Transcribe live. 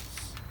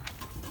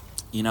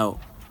You know,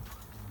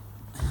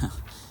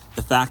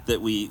 the fact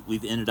that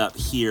we've ended up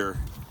here,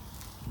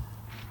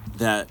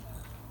 that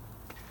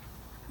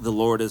the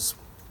Lord has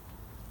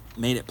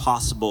made it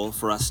possible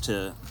for us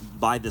to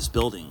buy this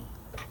building.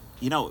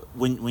 You know,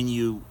 when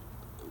you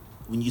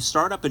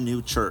start up a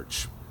new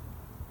church,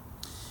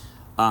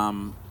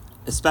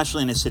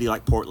 especially in a city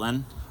like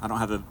Portland, I don't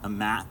have a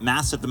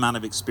massive amount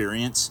of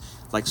experience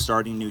like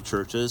starting new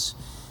churches.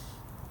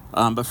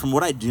 But from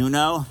what I do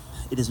know,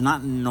 it is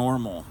not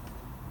normal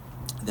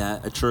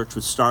that a church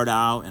would start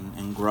out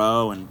and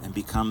grow and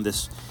become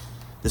this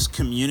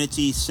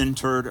community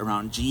centered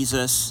around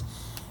Jesus,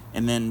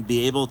 and then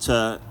be able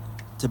to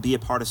be a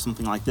part of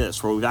something like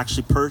this, where we've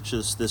actually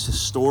purchased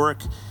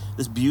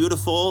this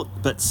beautiful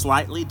but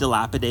slightly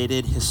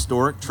dilapidated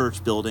historic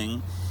church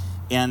building,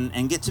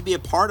 and get to be a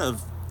part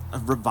of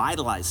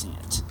revitalizing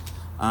it.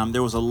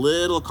 There was a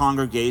little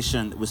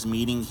congregation that was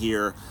meeting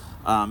here,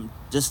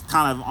 just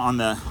kind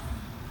of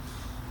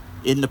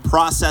in the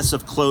process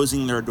of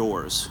closing their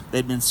doors.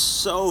 They'd been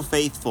so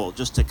faithful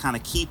just to kind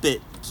of keep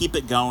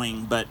it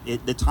going, but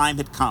the time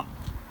had come.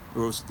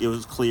 It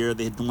was clear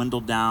they had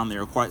dwindled down. They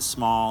were quite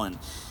small, and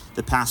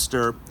the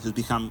pastor, who's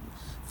become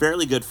a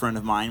fairly good friend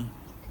of mine,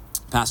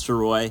 Pastor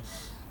Roy,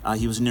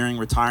 he was nearing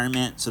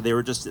retirement, so they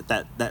were just at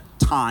that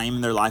time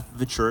in their life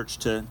of a church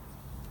to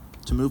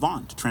move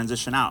on, to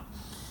transition out.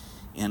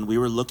 And we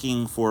were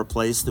looking for a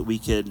place that we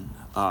could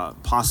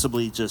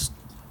possibly just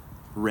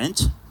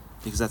rent,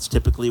 because that's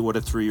typically what a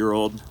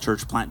 3-year-old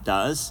church plant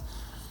does.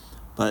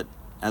 But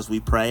as we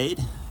prayed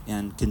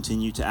and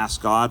continued to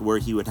ask God where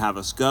he would have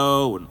us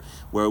go and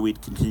where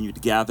we'd continue to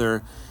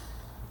gather,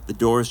 the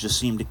doors just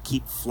seemed to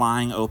keep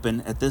flying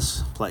open at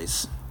this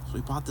place. So we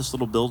bought this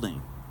little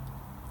building.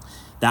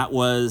 That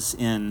was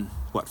in,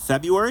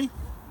 February?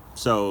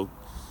 So,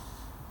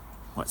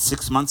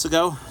 6 months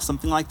ago?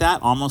 Something like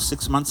that, almost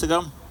 6 months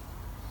ago.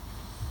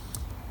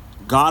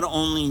 God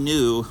only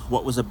knew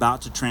what was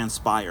about to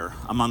transpire.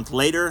 A month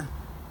later,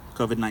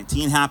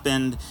 COVID-19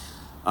 happened.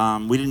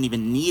 We didn't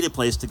even need a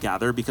place to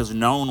gather because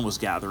no one was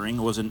gathering.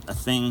 It wasn't a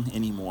thing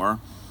anymore.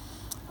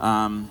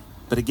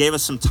 But it gave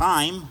us some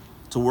time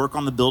to work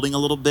on the building a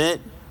little bit,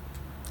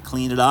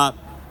 clean it up,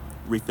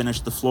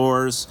 refinish the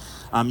floors.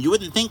 You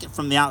wouldn't think it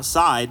from the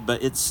outside,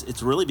 but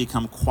it's really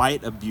become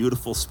quite a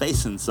beautiful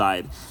space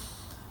inside.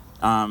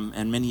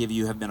 And many of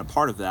you have been a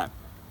part of that.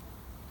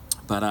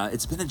 But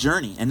it's been a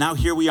journey, and now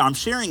here we are. I'm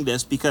sharing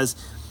this because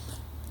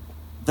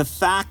the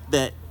fact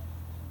that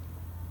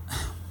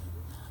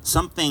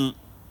something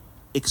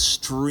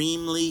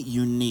extremely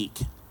unique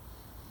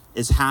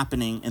is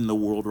happening in the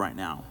world right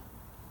now.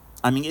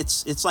 I mean,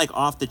 it's like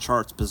off the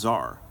charts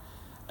bizarre,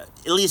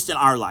 at least in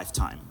our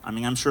lifetime. I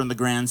mean, I'm sure in the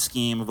grand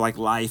scheme of like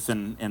life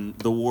and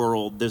the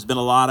world, there's been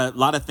a lot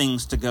of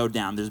things to go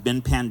down. There's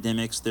been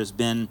pandemics, there's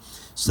been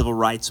civil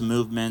rights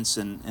movements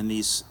and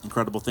these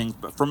incredible things.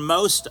 But for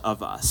most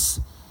of us,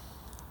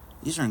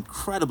 these are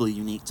incredibly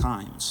unique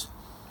times.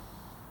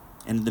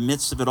 And in the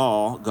midst of it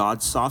all,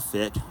 God saw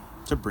fit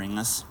to bring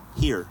us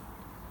here,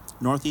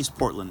 Northeast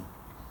Portland,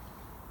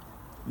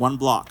 1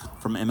 block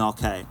from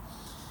MLK.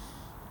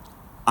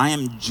 I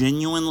am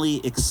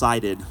genuinely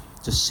excited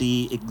to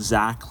see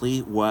exactly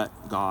what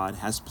God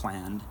has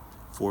planned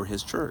for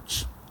his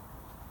church.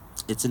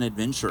 It's an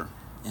adventure,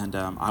 and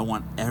I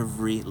want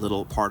every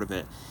little part of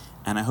it,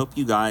 and I hope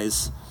you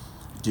guys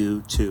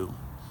do too.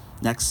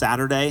 Next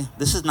Saturday,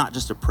 this is not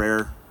just a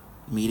prayer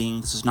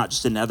meeting. This is not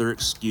just another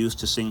excuse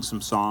to sing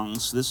some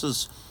songs. This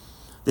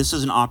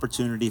is an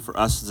opportunity for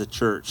us as a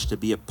church to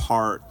be a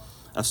part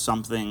of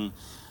something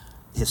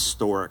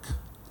historic,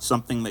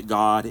 something that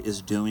God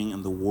is doing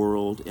in the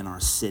world, in our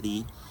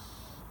city.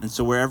 And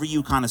so wherever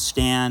you kind of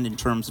stand in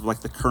terms of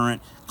like the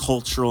current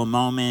cultural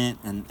moment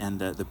and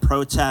the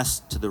protests,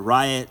 to the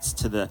riots,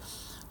 to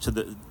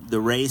the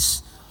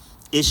race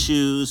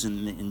issues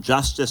and the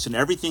injustice and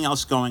everything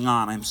else going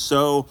on, I'm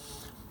so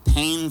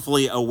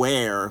painfully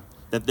aware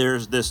that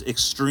there's this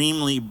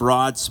extremely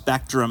broad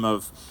spectrum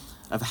of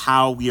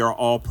how we are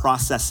all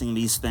processing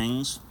these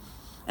things.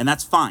 And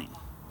that's fine.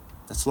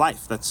 That's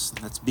life. That's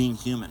being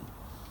human.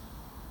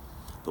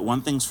 But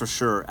one thing's for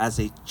sure, as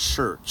a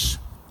church,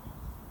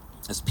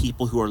 as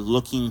people who are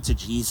looking to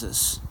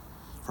Jesus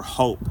for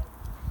hope,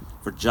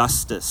 for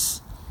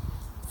justice,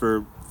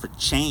 for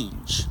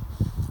change,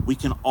 we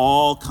can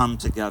all come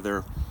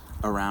together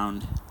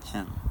around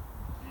him.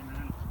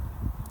 Amen.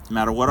 No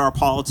matter what our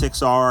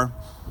politics are,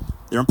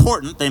 they're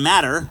important, they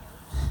matter,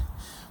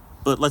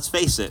 but let's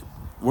face it,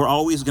 we're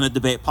always going to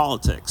debate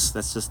politics.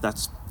 That's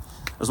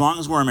as long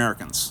as we're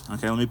Americans,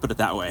 okay, let me put it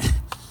that way.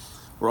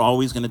 We're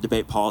always going to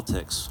debate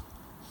politics,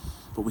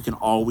 but we can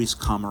always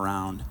come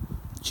around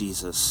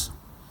Jesus.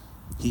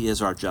 He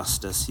is our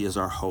justice. He is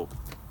our hope.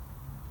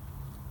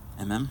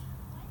 Amen?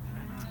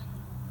 Amen.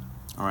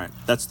 All right,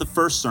 that's the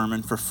first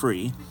sermon for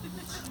free.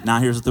 Now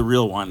here's the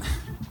real one.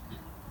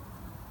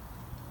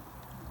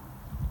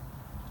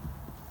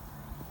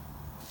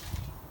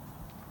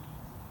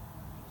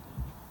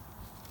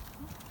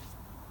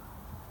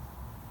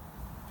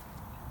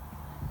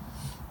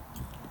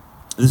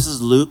 This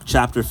is Luke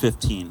chapter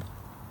 15.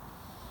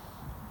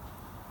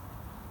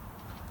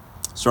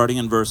 starting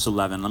in verse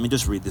 11. Let me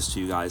just read this to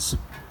you guys.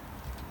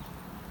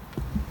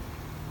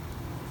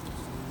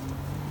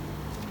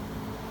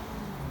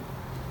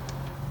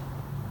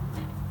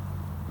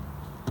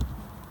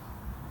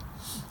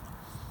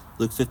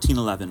 Luke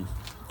 15:11.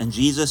 And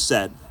Jesus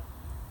said,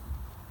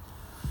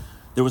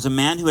 there was a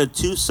man who had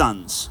 2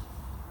 sons.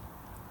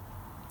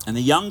 And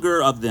the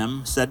younger of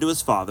them said to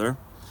his father,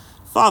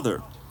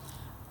 Father,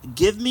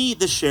 give me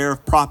the share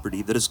of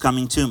property that is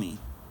coming to me,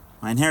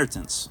 my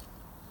inheritance.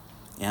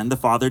 And the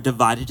father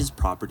divided his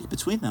property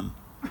between them.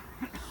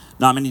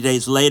 Not many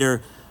days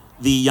later,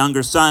 the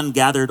younger son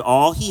gathered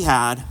all he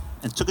had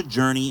and took a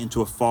journey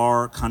into a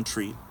far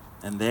country.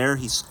 And there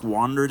he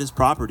squandered his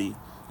property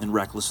in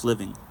reckless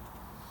living.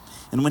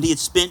 And when he had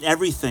spent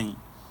everything,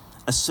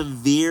 a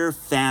severe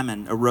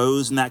famine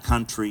arose in that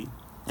country,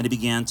 and he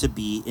began to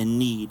be in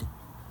need.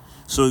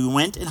 So he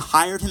went and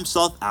hired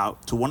himself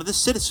out to one of the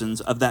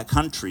citizens of that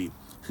country,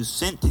 who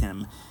sent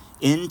him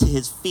into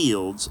his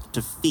fields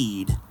to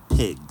feed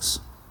pigs.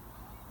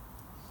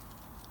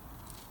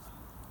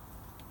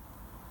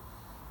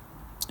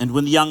 And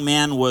when the young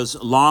man was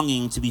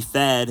longing to be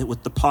fed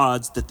with the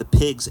pods that the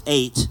pigs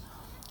ate,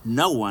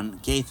 no one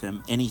gave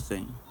him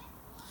anything.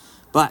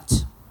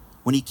 But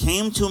when he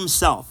came to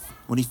himself,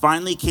 when he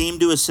finally came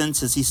to his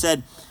senses, he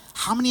said,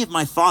 how many of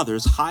my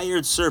father's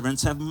hired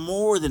servants have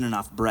more than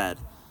enough bread?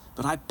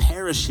 But I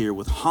perish here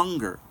with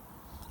hunger.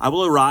 I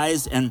will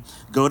arise and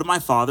go to my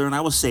father, and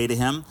I will say to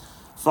him,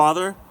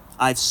 Father,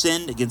 I've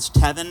sinned against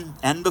heaven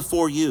and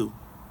before you.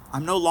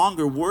 I'm no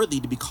longer worthy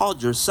to be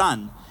called your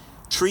son.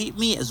 Treat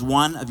me as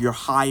one of your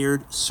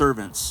hired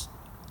servants.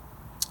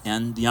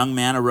 And the young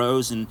man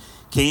arose and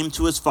came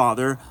to his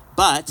father,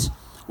 but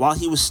while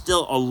he was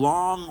still a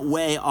long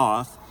way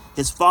off,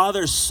 his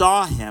father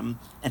saw him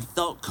and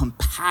felt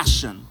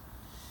compassion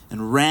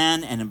and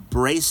ran and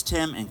embraced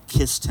him and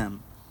kissed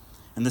him.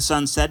 And the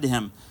son said to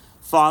him,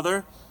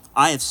 Father,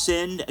 I have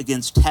sinned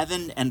against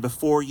heaven and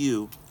before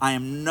you. I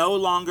am no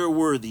longer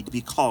worthy to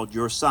be called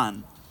your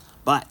son.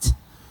 But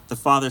the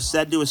father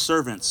said to his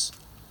servants,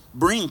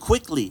 bring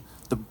quickly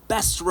the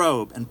best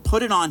robe and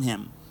put it on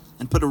him,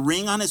 and put a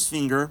ring on his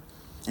finger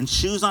and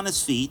shoes on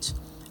his feet,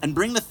 and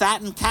bring the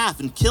fattened calf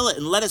and kill it,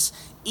 and let us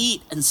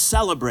eat and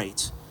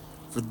celebrate.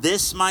 For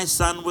this my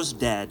son was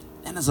dead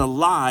and is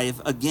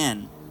alive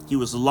again. He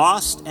was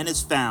lost and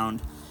is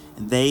found.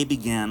 And they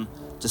began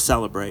to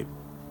celebrate.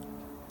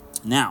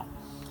 Now,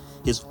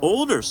 his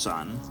older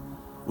son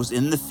was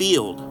in the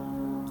field.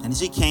 And as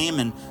he came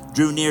and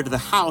drew near to the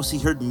house, he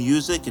heard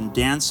music and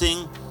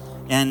dancing.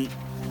 And,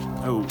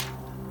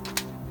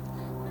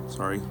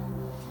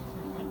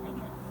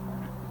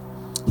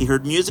 He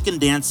heard music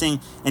and dancing,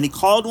 and he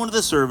called one of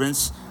the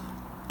servants,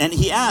 and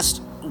he asked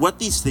what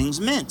these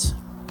things meant.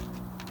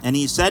 And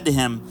he said to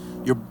him,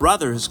 your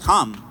brother has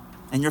come,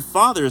 and your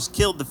father has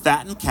killed the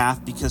fattened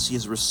calf because he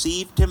has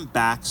received him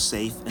back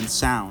safe and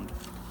sound.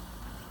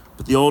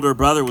 But the older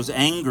brother was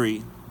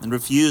angry and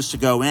refused to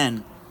go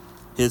in.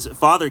 His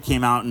father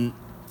came out and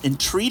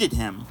entreated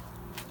him,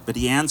 but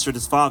he answered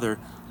his father,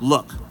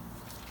 look,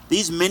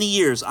 these many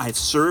years I have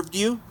served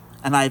you,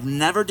 and I have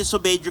never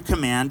disobeyed your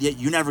command, yet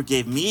you never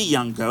gave me a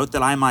young goat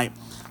that I might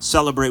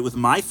celebrate with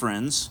my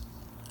friends.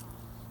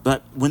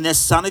 But when this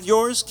son of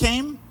yours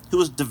came, who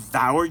has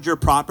devoured your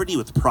property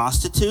with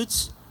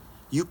prostitutes,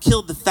 you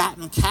killed the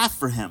fattened calf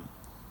for him.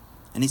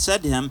 And he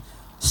said to him,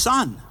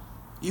 son,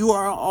 you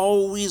are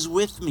always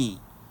with me,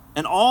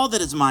 and all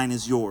that is mine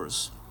is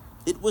yours.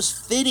 It was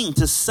fitting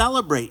to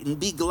celebrate and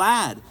be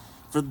glad,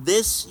 for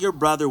this your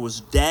brother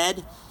was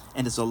dead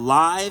and is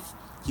alive.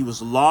 He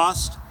was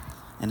lost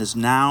and is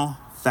now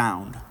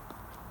found.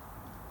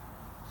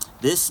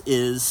 This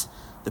is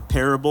the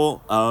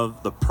parable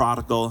of the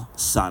prodigal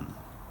son.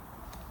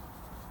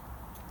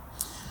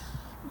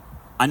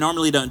 I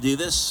normally don't do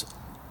this,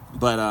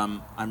 but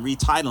I'm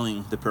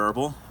retitling the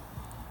parable,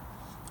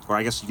 or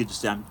I guess you could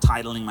just say I'm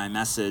titling my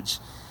message,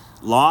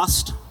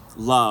 Lost,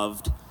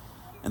 Loved,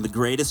 and the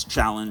Greatest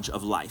Challenge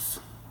of Life.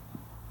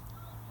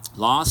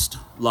 Lost,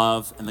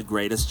 Love, and the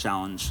Greatest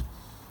Challenge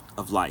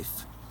of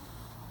Life.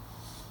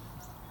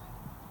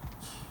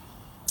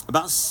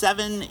 About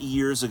 7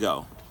 years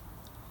ago,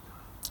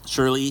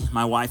 Shirley,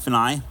 my wife, and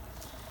I,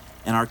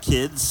 and our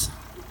kids,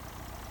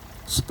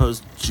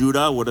 suppose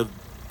Judah would have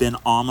been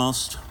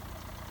almost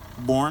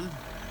born.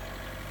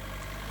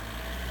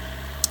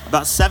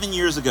 About 7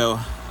 years ago,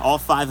 all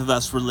 5 of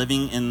us were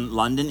living in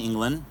London,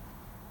 England,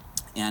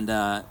 and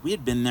we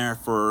had been there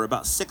for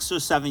about 6 or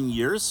 7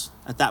 years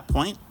at that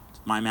point.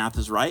 If my math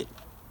is right.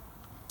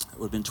 It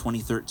would have been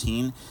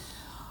 2013.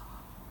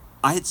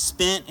 I had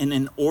spent an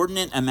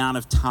inordinate amount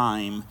of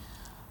time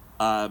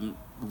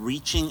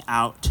reaching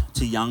out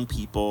to young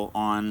people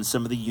on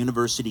some of the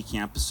university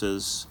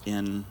campuses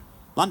in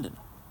London,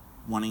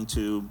 wanting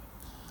to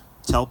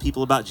tell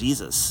people about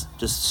Jesus,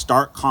 just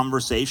start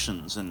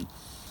conversations and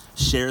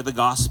share the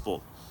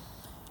gospel.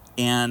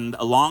 And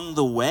along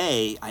the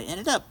way, I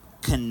ended up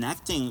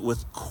connecting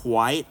with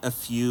quite a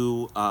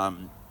few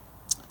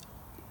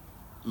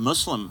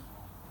Muslim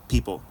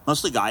people,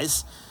 mostly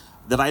guys,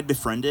 that I had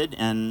befriended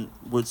and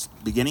was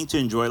beginning to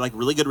enjoy like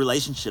really good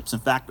relationships. In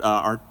fact,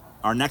 our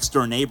next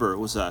door neighbor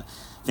was a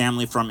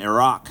family from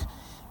Iraq,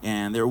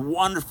 and they're a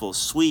wonderful,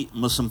 sweet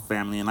Muslim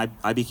family, and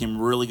I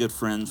became really good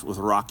friends with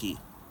Rocky.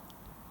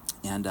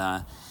 And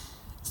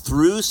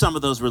through some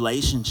of those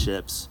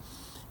relationships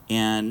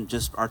and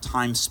just our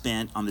time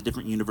spent on the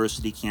different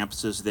university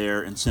campuses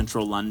there in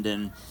central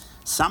London,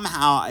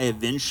 somehow I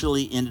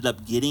eventually ended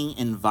up getting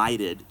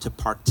invited to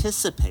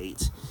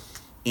participate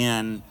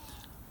in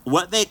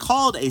what they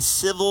called a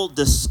civil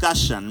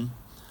discussion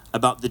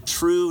about the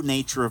true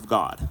nature of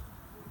God.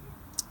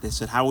 They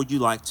said, how would you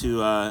like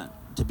to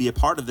be a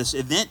part of this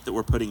event that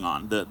we're putting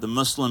on? The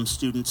Muslim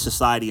Student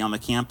Society on the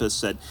campus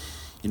said,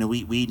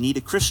 we need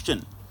a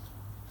Christian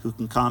who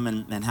can come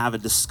and have a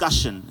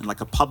discussion in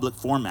like a public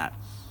format.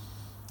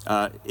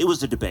 It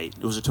was a debate.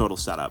 It was a total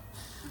setup,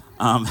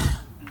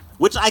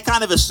 which I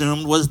kind of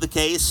assumed was the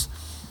case.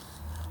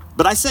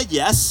 But I said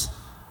yes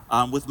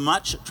with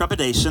much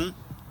trepidation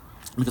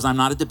because I'm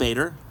not a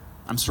debater.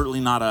 I'm certainly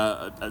not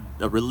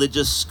a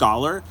religious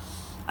scholar.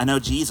 I know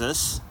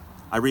Jesus.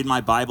 I read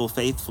my Bible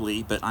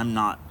faithfully, but I'm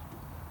not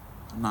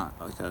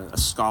like a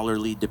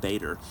scholarly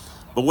debater.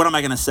 But what am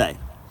I going to say?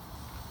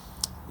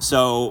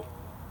 So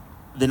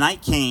the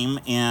night came,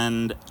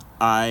 and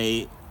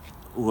I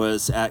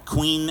was at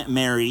Queen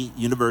Mary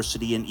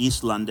University in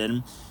East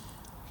London.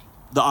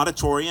 The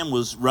auditorium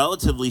was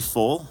relatively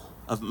full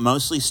of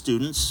mostly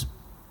students,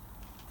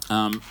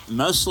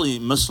 mostly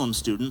Muslim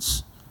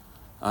students,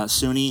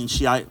 Sunni and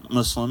Shiite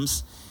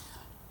Muslims,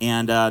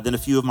 and then a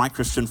few of my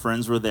Christian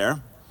friends were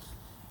there.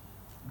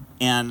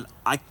 And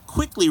I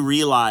quickly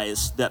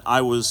realized that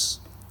I was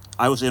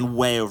in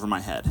way over my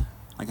head.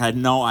 Like I had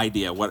no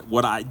idea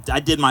what I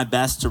did my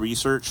best to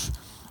research,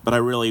 but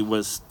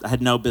I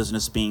had no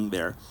business being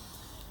there.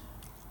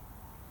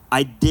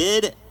 I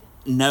did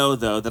know,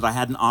 though, that I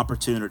had an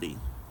opportunity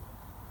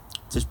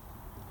to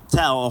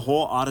tell a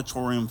whole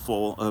auditorium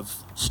full of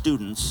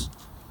students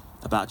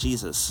about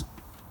Jesus.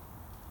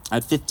 I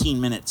had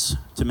 15 minutes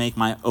to make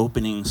my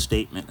opening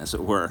statement, as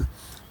it were,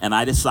 and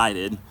I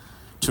decided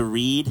to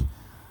read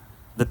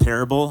the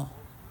parable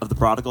of the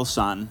prodigal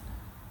son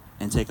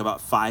and take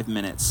about 5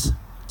 minutes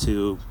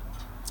to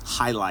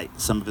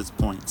highlight some of its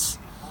points.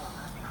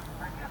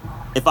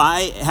 If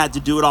I had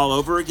to do it all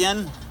over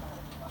again,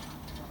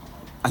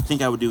 I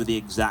think I would do the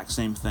exact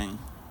same thing.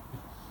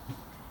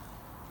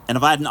 And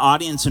if I had an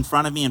audience in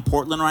front of me in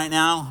Portland right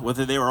now,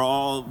 whether they were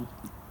all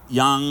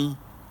young,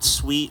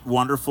 sweet,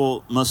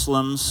 wonderful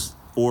Muslims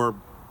or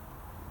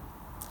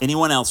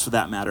anyone else for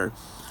that matter,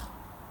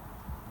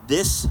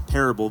 this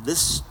parable,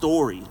 this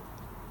story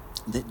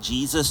that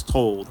Jesus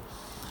told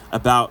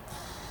about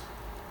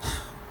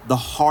the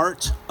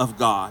heart of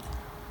God,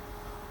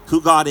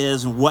 who God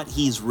is and what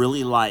he's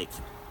really like,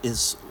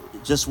 is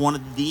just one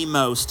of the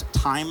most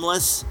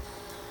timeless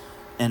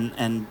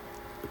and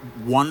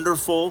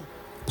wonderful,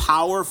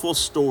 powerful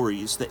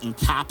stories that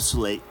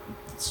encapsulate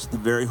the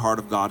very heart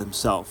of God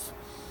himself.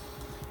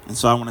 And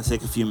so I want to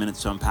take a few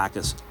minutes to unpack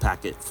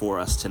it for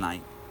us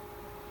tonight.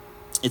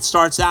 It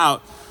starts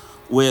out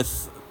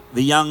with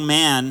the young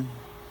man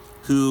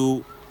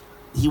who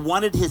he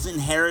wanted his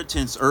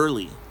inheritance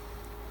early.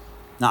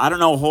 Now, I don't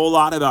know a whole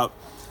lot about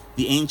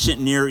the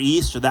ancient Near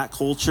East or that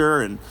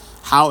culture and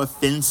how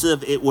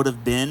offensive it would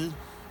have been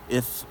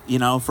if,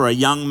 for a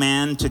young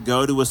man to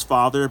go to his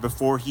father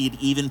before he'd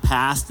even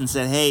passed and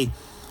said, hey,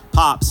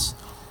 Pops,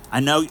 I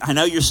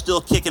know you're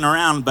still kicking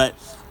around, but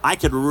I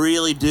could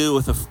really do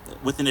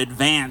with an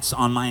advance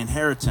on my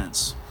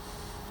inheritance.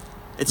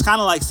 It's kind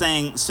of like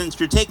saying, since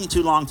you're taking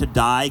too long to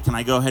die, can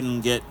I go ahead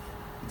and get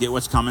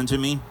what's coming to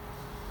me?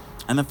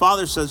 And the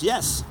father says,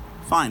 yes,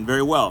 fine,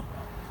 very well.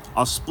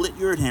 I'll split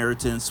your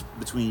inheritance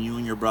between you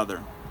and your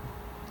brother.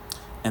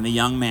 And the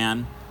young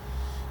man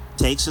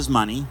takes his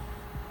money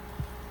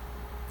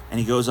and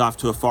he goes off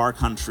to a far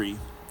country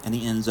and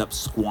he ends up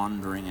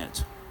squandering it.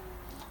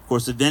 Of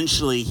course,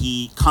 eventually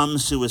he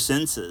comes to his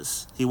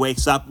senses. He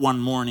wakes up one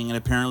morning and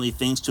apparently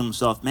thinks to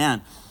himself,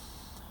 man,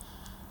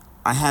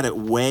 I had it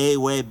way,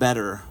 way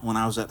better when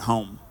I was at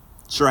home.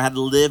 Sure, I had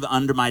to live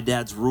under my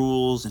dad's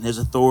rules and his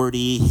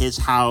authority, his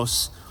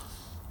house,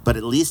 but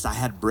at least I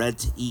had bread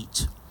to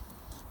eat.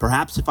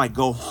 Perhaps if I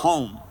go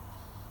home,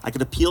 I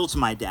could appeal to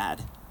my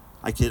dad.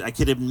 I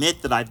could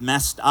admit that I've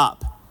messed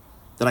up,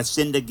 that I've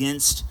sinned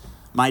against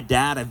my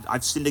dad.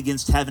 I've sinned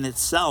against heaven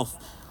itself.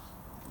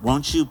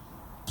 Won't you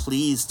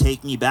please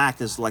take me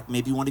back as like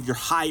maybe one of your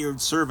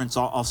hired servants?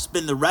 I'll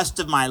spend the rest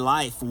of my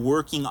life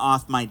working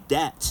off my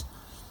debt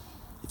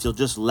if you'll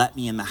just let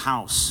me in the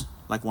house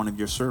like one of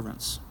your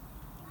servants.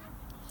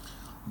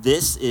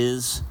 This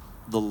is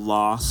the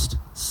lost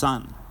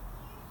son.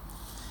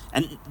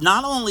 And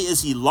not only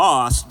is he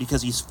lost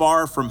because he's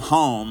far from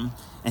home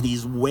and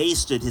he's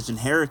wasted his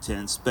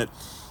inheritance, but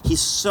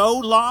he's so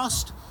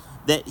lost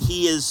that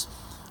he has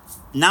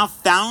now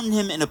found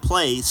him in a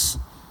place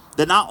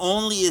that not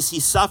only is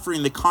he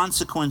suffering the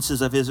consequences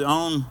of his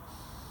own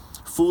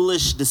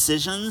foolish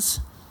decisions,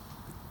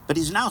 but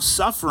he's now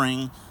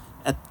suffering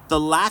at the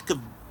lack of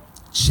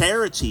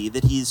charity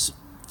that he's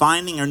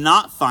finding or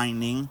not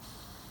finding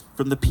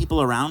from the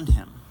people around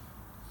him.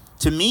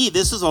 To me,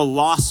 this is a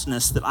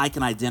lostness that I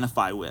can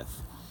identify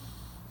with.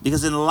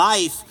 Because in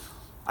life,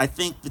 I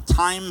think the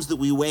times that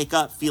we wake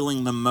up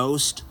feeling the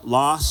most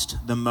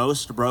lost, the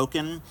most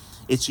broken,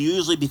 it's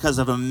usually because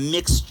of a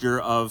mixture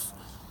of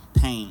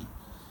pain.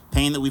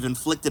 Pain that we've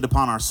inflicted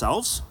upon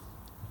ourselves,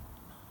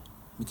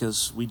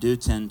 because we do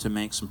tend to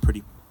make some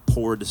pretty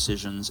poor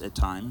decisions at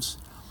times.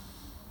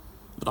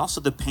 But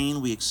also the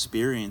pain we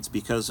experience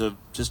because of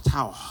just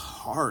how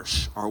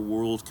harsh our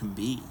world can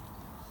be.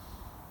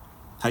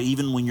 How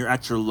even when you're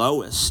at your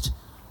lowest,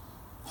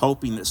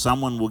 hoping that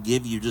someone will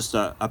give you just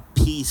a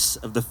piece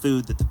of the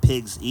food that the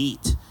pigs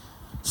eat,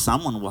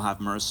 someone will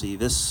have mercy.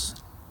 This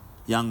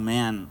young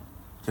man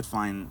could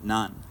find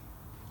none.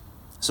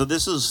 So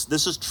this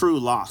is true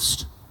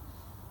lost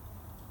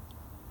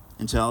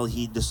until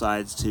he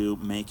decides to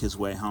make his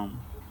way home.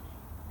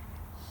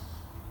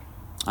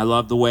 I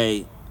love the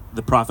way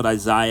the prophet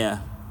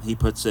Isaiah, he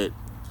puts it,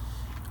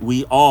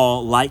 we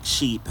all, like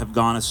sheep, have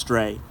gone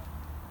astray.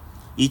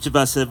 Each of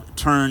us have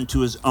turned to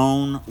his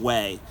own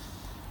way.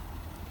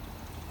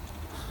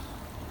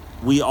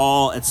 We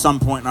all, at some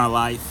point in our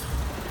life,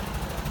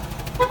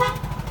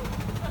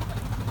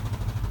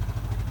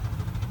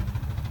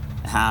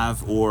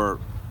 have, or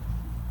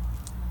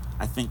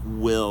I think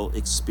will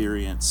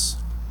experience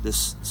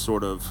this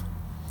sort of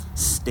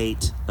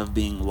state of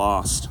being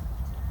lost,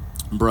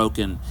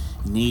 broken,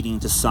 needing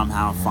to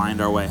somehow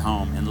find our way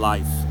home in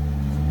life.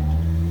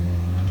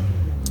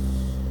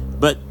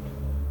 But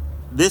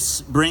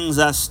this brings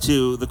us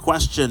to the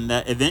question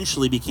that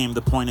eventually became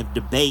the point of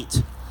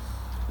debate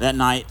that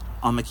night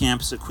on the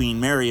campus at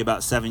Queen Mary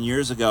about 7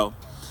 years ago.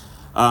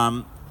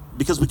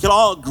 Because we could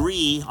all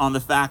agree on the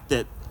fact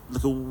that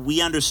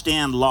we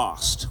understand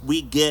lost.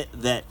 We get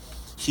that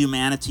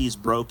humanity is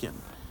broken.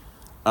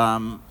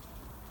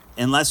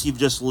 Unless you've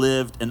just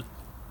lived an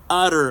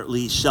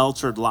utterly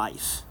sheltered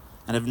life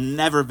and have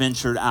never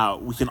ventured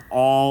out, we can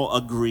all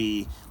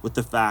agree with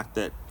the fact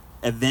that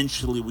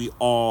eventually we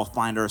all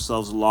find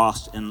ourselves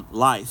lost in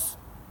life.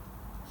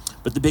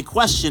 But the big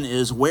question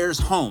is, where's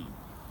home?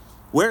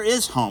 Where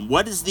is home?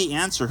 What is the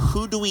answer?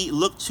 Who do we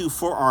look to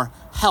for our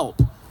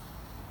help?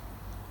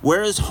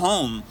 Where is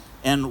home?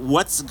 And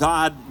what's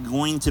God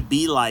going to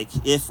be like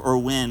if or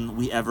when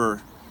we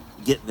ever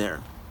get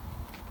there?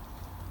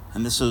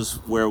 And this is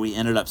where we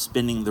ended up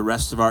spending the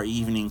rest of our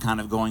evening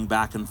kind of going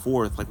back and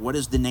forth. Like, what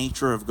is the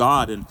nature of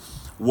God? And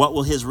what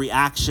will his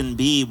reaction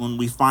be when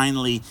we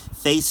finally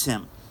face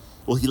him?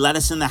 Will he let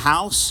us in the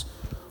house?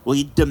 Will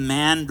he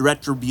demand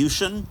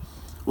retribution?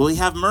 Will he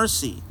have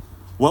mercy?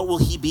 What will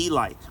he be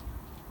like?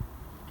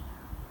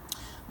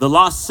 The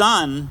lost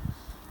son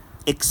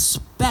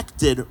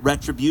expected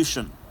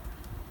retribution.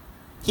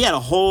 He had a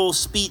whole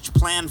speech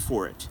planned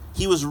for it.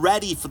 He was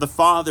ready for the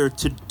father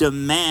to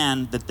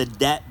demand that the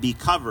debt be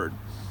covered.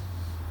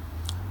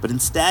 But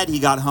instead, he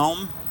got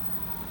home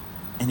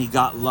and he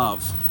got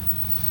love.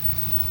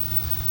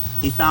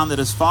 He found that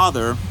his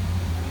father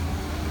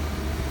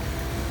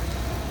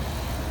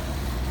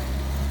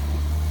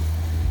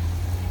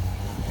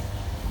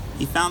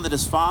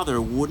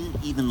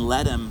wouldn't even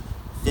let him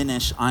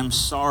finish, "I'm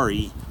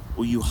sorry,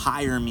 will you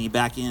hire me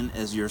back in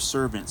as your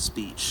servant"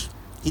 speech.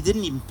 He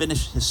didn't even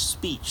finish his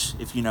speech,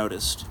 if you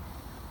noticed.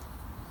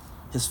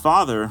 His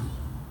father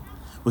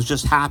was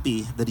just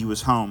happy that he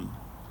was home.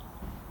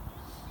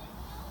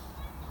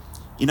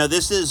 You know,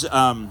 this is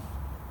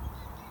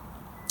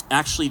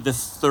actually the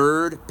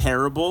third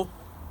parable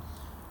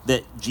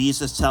that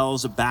Jesus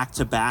tells back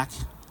to back.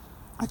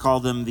 I call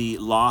them the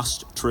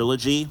Lost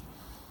Trilogy.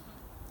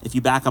 If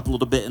you back up a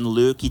little bit in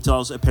Luke, he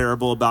tells a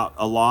parable about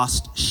a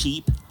lost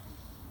sheep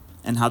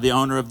and how the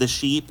owner of the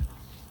sheep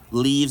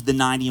leaves the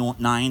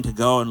 99 to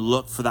go and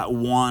look for that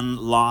one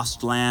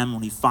lost lamb.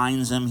 When he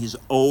finds him, he's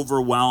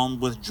overwhelmed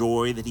with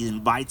joy that he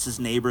invites his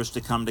neighbors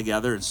to come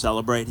together and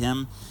celebrate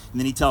him. And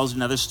then he tells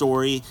another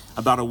story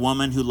about a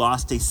woman who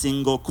lost a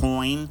single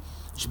coin.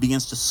 She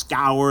begins to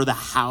scour the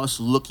house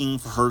looking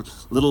for her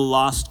little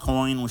lost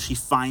coin. When she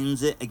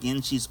finds it,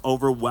 again, she's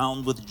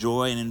overwhelmed with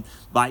joy and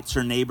invites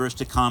her neighbors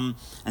to come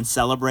and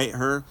celebrate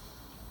her.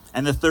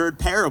 And the third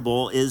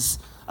parable is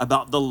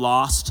about the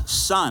lost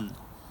son.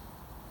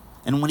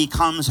 And when he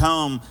comes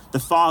home, the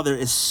father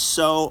is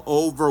so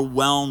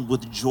overwhelmed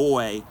with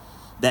joy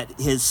that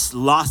his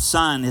lost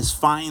son is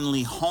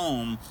finally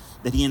home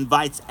that he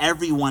invites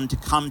everyone to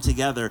come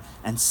together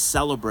and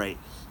celebrate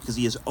because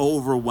he is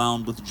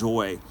overwhelmed with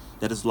joy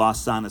that his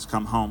lost son has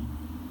come home.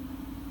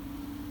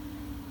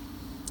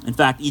 In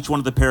fact, each one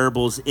of the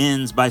parables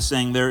ends by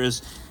saying there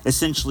is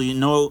essentially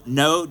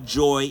no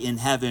joy in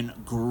heaven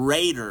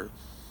greater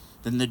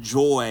than the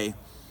joy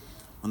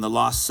when the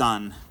lost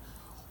son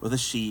or the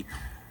sheep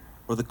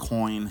or the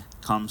coin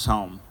comes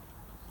home.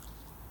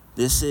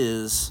 This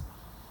is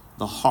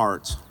the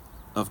heart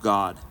of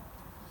God.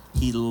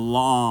 He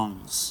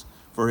longs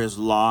for his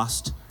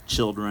lost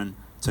children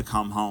to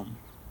come home.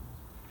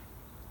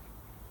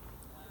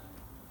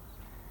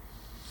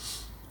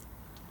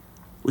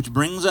 Which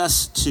brings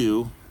us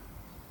to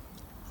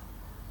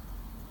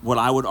what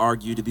I would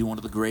argue to be one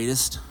of the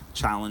greatest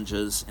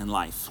challenges in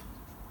life.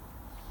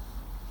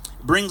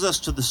 It brings us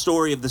to the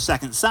story of the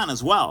second son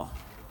as well,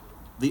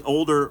 the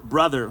older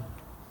brother.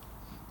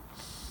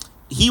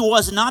 He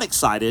was not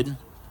excited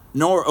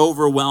nor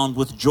overwhelmed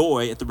with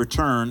joy at the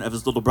return of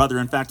his little brother.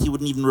 In fact, he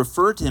wouldn't even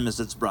refer to him as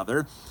his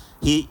brother.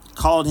 He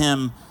called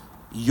him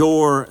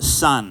your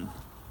son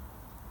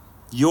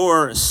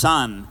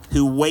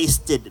who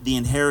wasted the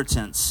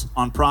inheritance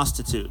on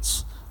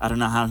prostitutes. I don't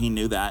know how he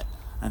knew that.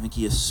 I think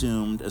he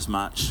assumed as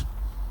much.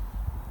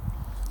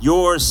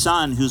 Your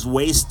son who's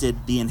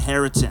wasted the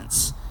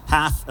inheritance,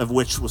 half of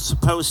which was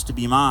supposed to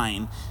be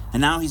mine,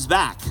 and now he's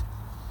back.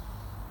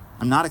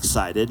 I'm not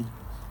excited.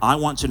 I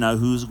want to know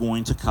who's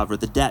going to cover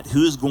the debt,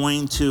 who's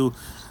going to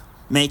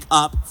make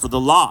up for the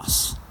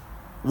loss.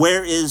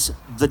 Where is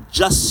the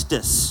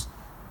justice?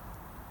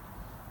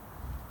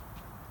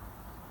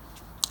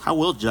 How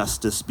will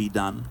justice be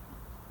done?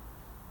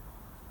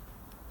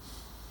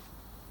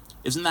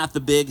 Isn't that the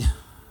big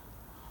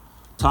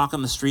talk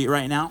on the street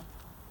right now?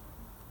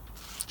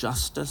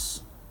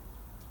 Justice.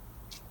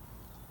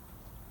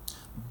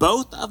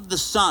 Both of the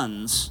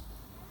sons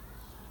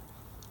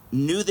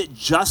knew that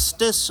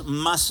justice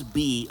must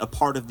be a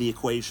part of the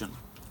equation.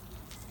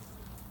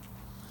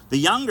 The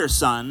younger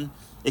son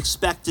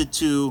expected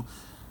to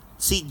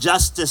see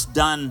justice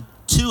done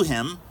to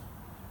him.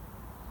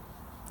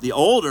 The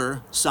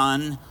older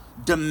son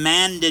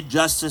demanded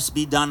justice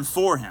be done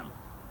for him.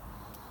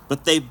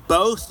 But they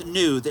both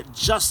knew that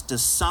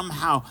justice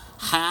somehow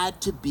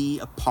had to be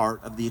a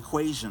part of the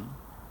equation.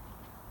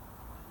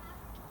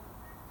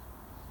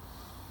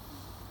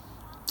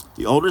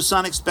 The older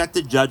son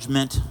expected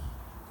judgment.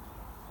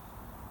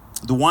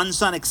 The one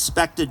son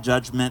expected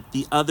judgment,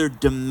 the other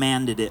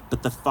demanded it,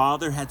 but the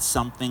father had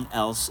something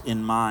else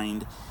in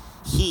mind.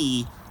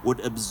 He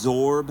would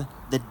absorb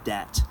the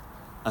debt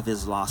of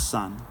his lost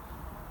son.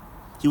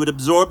 He would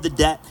absorb the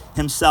debt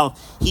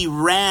himself. He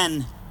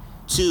ran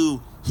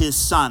to his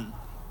son.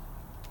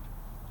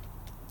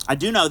 I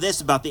do know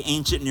this about the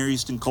ancient Near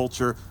Eastern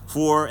culture.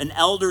 For an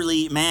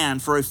elderly man,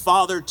 for a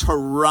father to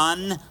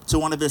run to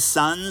one of his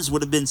sons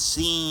would have been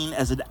seen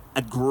as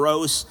a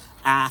gross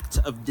act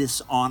of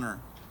dishonor.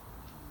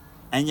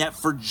 And yet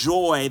for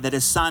joy that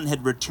his son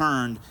had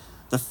returned,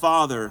 the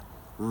father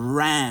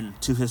ran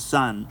to his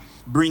son,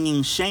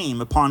 bringing shame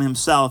upon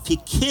himself. He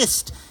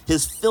kissed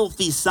his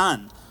filthy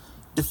son,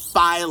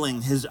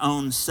 defiling his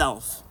own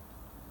self.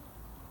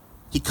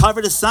 He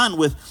covered his son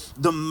with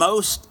the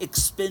most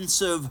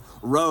expensive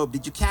robe.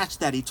 Did you catch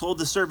that? He told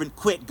the servant,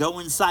 quick, go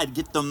inside,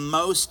 get the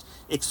most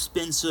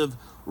expensive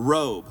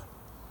robe.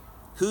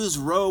 Whose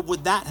robe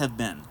would that have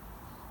been?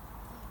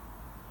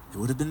 It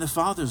would have been the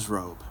father's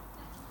robe.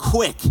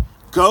 Quick,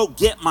 go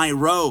get my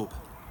robe.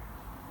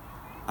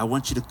 I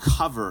want you to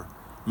cover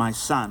my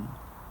son.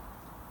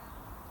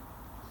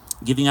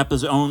 Giving up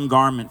his own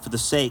garment for the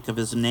sake of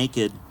his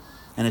naked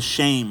and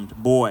ashamed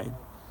boy.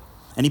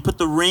 And he put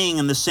the ring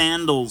and the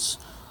sandals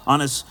on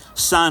his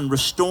son,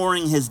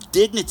 restoring his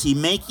dignity,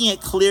 making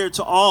it clear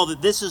to all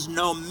that this is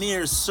no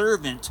mere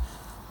servant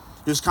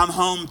who's come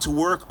home to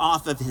work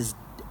off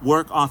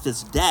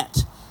his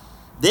debt.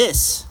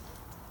 This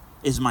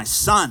is my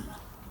son.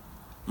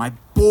 My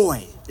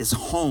boy is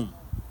home.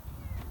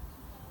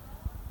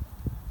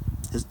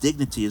 His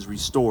dignity is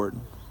restored.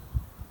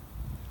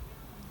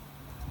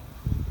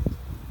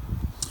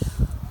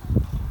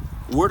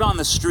 Word on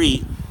the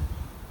street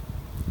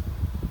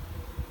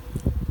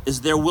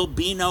is there will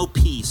be no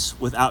peace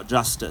without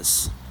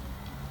justice.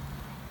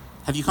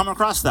 Have you come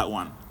across that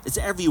one? It's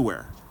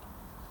everywhere.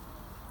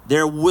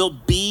 There will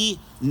be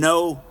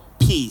no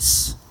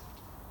peace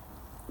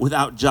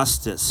without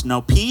justice.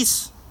 No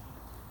peace,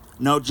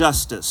 no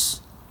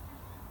justice.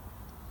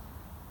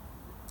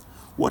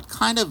 What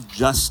kind of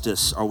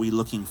justice are we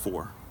looking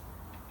for?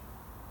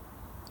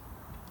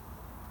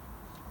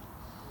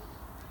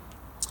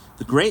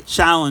 The great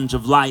challenge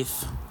of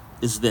life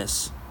is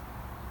this.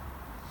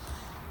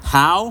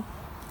 How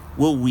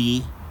will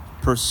we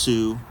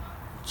pursue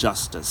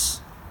justice?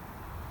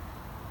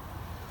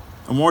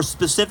 And more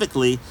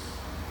specifically,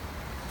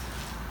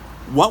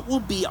 what will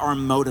be our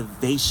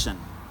motivation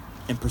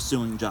in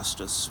pursuing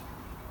justice?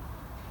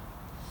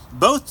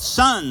 Both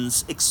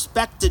sons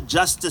expected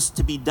justice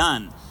to be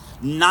done.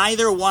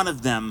 Neither one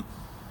of them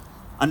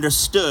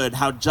understood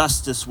how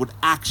justice would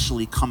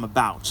actually come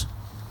about.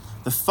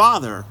 The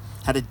father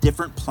had a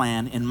different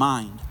plan in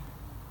mind.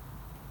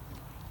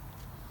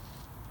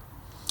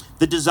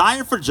 The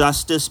desire for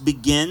justice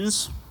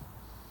begins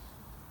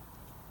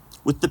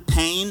with the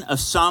pain of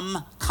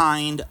some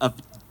kind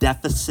of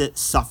deficit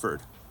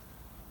suffered.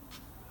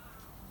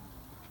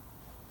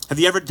 Have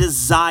you ever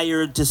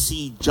desired to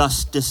see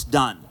justice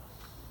done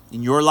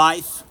in your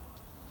life,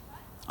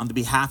 on the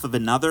behalf of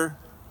another?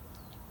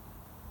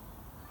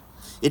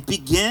 It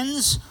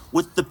begins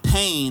with the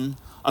pain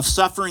of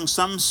suffering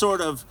some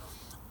sort of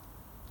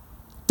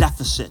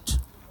deficit.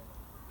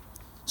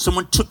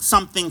 Someone took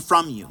something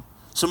from you.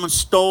 Someone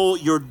stole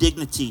your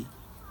dignity.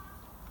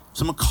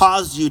 Someone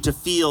caused you to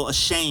feel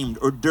ashamed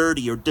or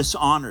dirty or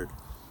dishonored.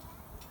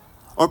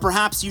 Or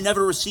perhaps you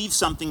never received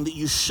something that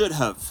you should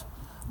have.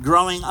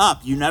 Growing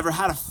up, you never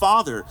had a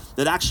father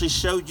that actually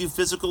showed you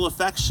physical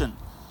affection.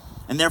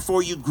 And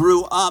therefore you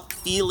grew up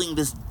feeling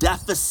this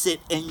deficit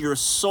in your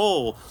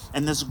soul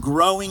and this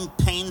growing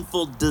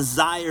painful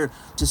desire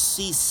to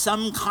see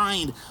some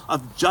kind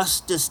of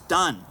justice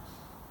done.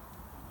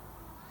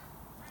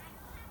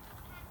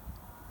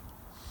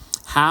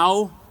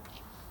 How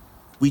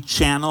we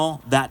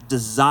channel that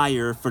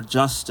desire for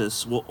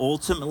justice will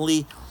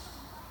ultimately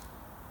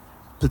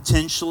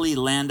potentially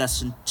land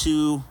us in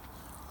two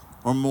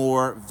or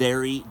more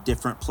very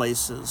different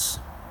places.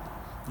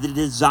 The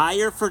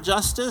desire for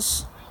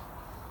justice,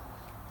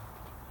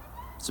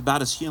 it's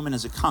about as human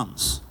as it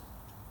comes.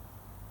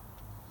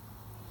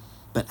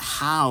 But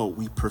how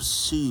we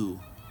pursue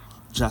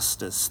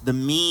justice, the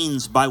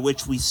means by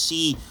which we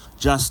see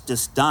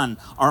justice done,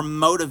 our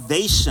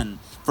motivation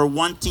for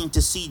wanting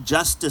to see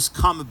justice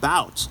come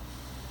about,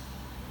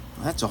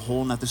 well, that's a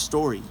whole nother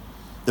story.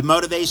 The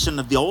motivation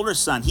of the older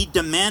son, he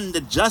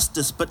demanded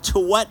justice, but to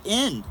what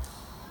end?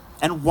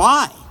 And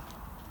why?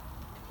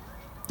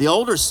 The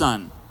older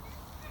son,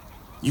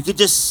 you could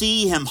just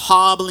see him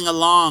hobbling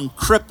along,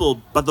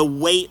 crippled by the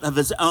weight of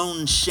his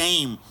own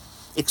shame,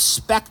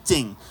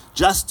 expecting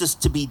justice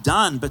to be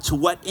done, but to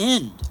what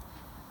end?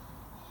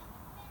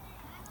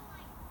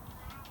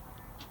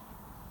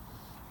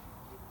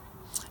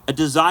 A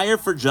desire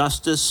for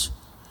justice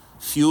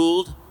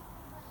fueled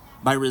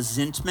by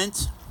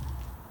resentment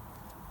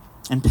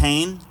and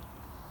pain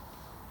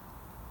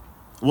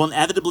will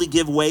inevitably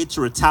give way to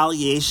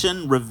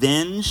retaliation,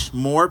 revenge,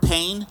 more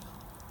pain,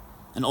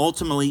 and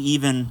ultimately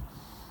even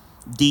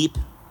deep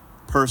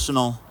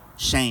personal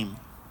shame.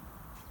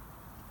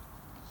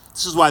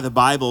 This is why the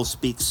Bible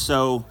speaks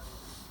so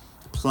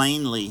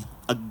plainly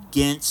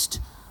against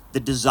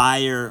the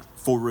desire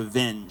for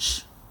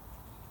revenge.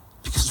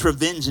 Because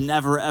revenge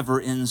never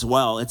ever ends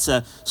well. It's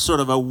a sort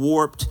of a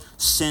warped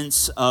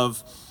sense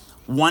of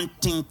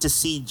wanting to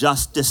see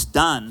justice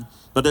done,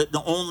 but it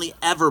only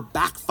ever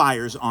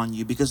backfires on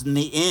you because in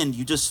the end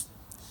you just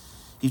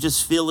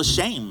feel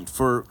ashamed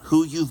for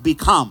who you've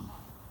become.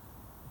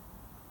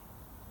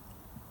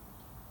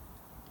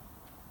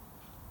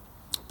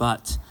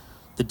 But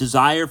the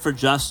desire for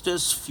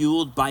justice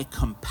fueled by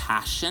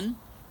compassion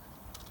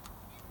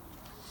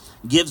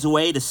gives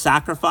way to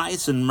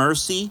sacrifice and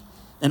mercy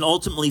and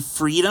ultimately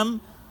freedom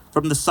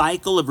from the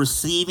cycle of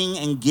receiving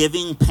and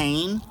giving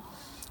pain.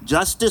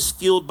 Justice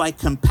fueled by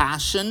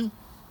compassion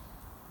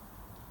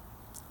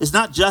is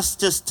not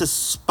justice to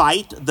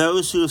spite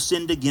those who have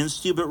sinned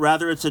against you, but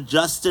rather it's a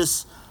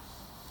justice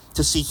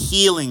to see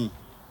healing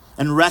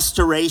and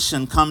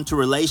restoration come to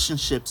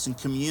relationships and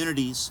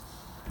communities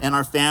and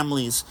our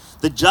families.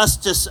 The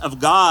justice of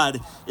God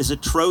is a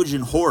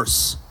Trojan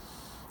horse.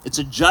 It's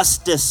a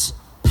justice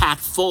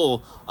packed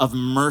full of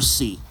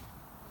mercy.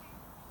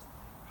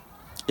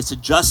 It's a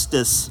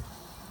justice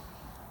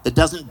that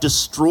doesn't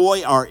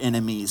destroy our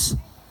enemies.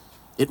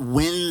 It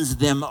wins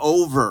them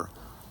over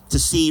to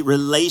see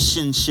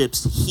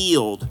relationships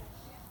healed,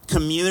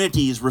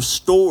 communities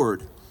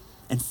restored,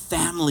 and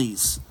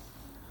families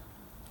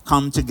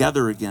come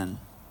together again.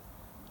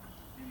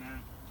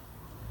 Amen.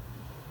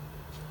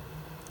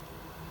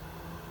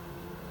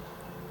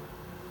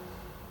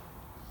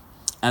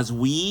 As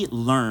we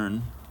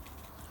learn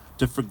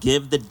to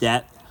forgive the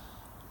debt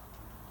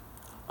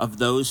of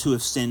those who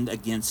have sinned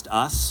against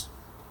us,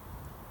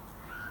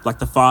 like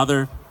the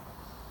Father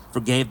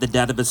forgave the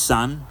debt of his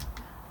Son,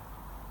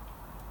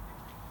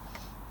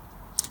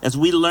 as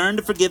we learn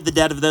to forgive the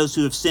debt of those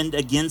who have sinned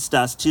against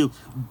us, to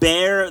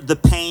bear the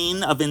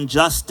pain of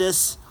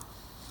injustice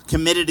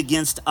committed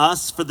against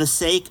us for the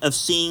sake of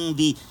seeing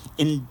the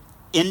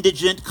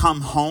indigent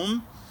come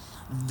home,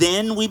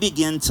 then we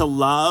begin to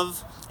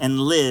love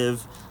and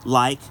live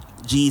like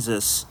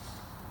Jesus.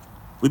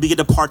 We begin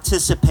to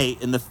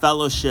participate in the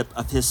fellowship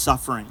of his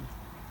suffering.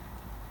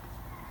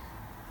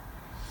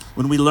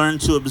 When we learn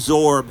to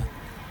absorb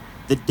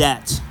the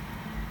debt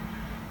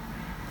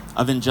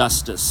of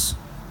injustice,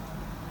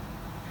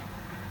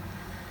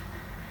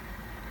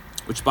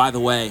 which, by the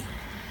way,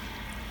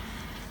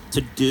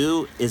 to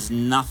do is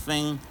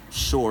nothing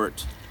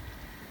short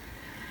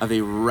of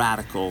a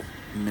radical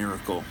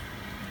miracle.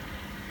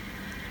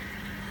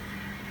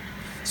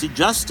 See,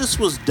 justice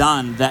was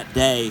done that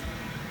day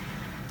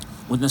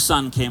when the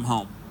son came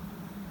home.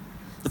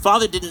 The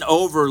father didn't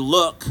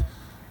overlook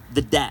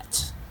the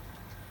debt.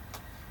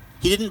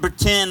 He didn't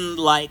pretend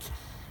like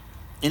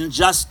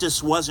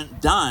injustice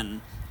wasn't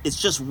done. It's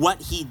just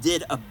what he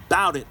did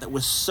about it that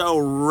was so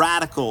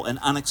radical and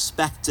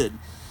unexpected.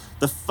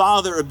 The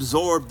father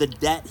absorbed the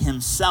debt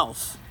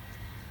himself.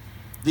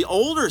 The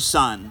older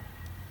son,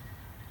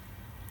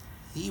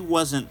 he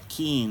wasn't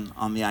keen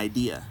on the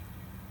idea.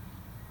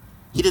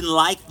 He didn't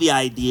like the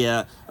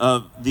idea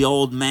of the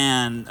old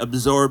man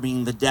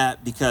absorbing the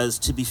debt because,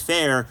 to be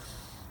fair,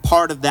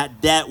 part of that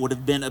debt would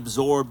have been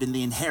absorbed in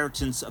the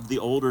inheritance of the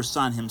older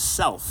son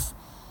himself.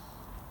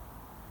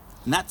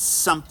 And that's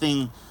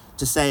something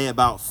to say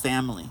about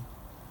family.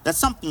 That's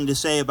something to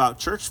say about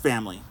church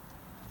family.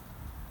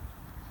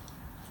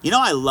 You know,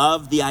 I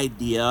love the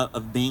idea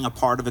of being a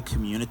part of a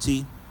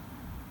community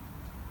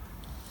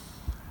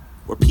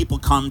where people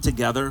come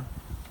together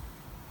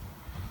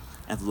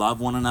and love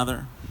one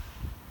another,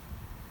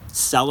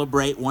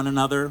 celebrate one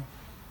another.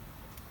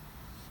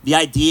 The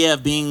idea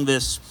of being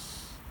this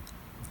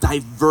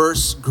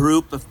diverse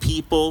group of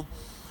people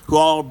who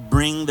all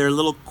bring their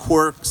little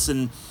quirks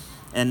and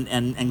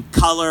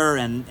color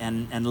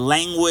and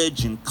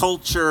language and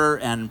culture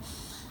and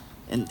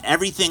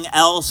everything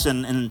else.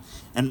 And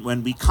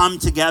when we come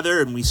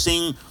together and we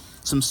sing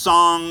some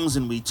songs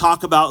and we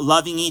talk about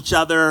loving each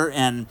other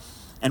and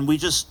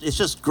it's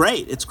just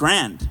great. It's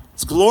grand.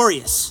 It's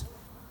glorious.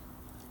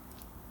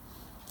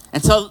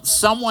 Until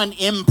someone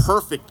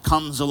imperfect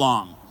comes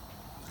along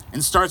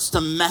and starts to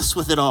mess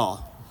with it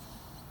all.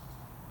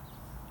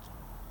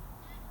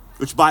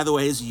 Which, by the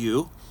way, is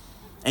you,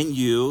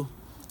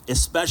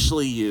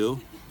 especially you,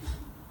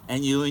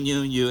 and you, and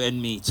you, and you,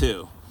 and me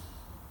too.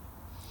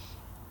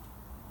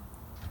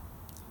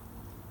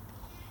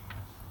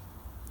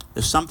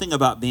 There's something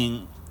about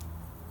being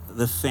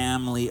the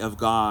family of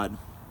God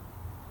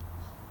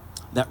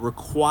that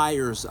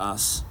requires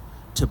us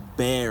to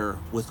bear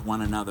with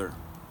one another,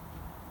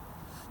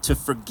 to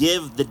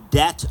forgive the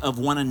debt of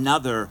one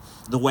another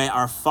the way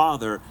our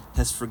Father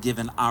has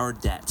forgiven our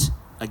debt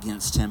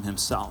against him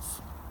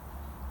himself.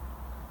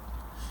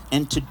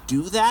 And to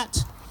do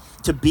that,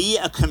 to be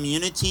a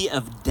community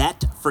of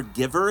debt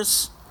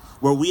forgivers,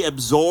 where we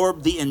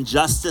absorb the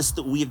injustice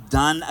that we've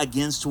done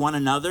against one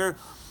another,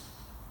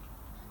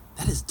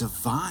 that is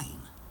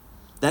divine.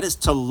 That is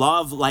to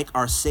love like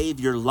our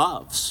Savior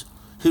loves,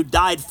 who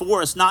died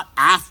for us, not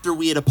after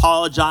we had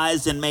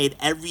apologized and made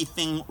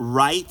everything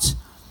right.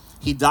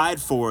 He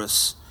died for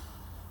us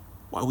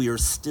while we are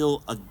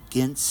still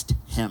against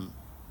him,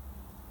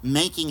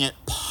 making it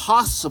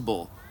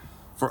possible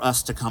for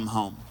us to come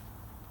home.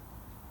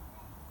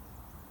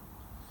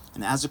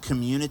 And as a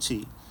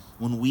community,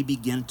 when we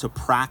begin to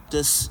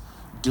practice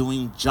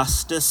doing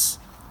justice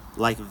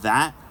like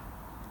that,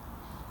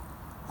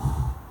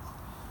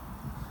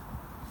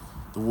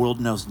 the world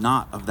knows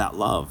not of that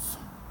love.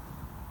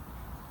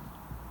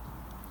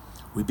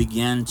 We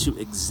begin to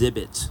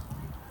exhibit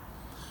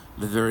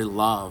the very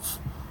love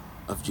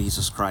of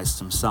Jesus Christ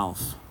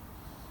himself.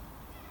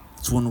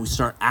 It's when we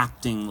start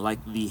acting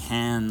like the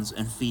hands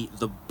and feet,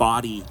 the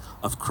body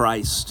of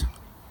Christ.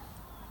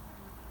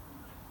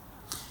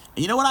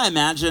 And you know what I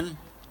imagine?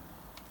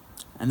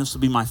 And this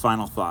will be my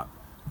final thought.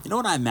 You know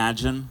what I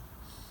imagine?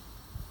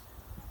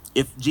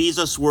 If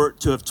Jesus were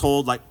to have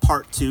told like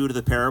part 2 to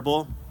the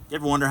parable, you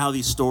ever wonder how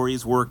these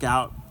stories work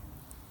out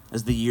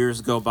as the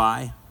years go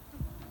by?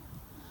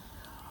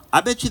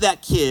 I bet you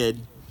that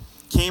kid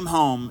came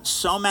home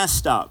so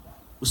messed up,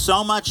 with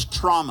so much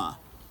trauma,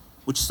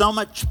 with so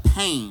much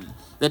pain,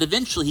 that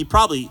eventually he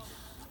probably,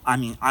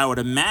 I would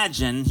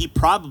imagine he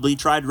probably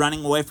tried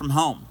running away from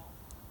home.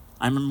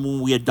 I remember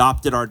when we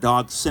adopted our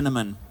dog,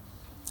 Cinnamon.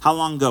 How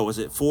long ago? Was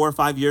it 4 or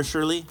 5 years,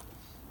 Shirley?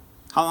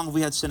 How long have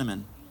we had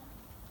Cinnamon?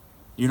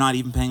 You're not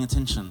even paying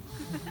attention.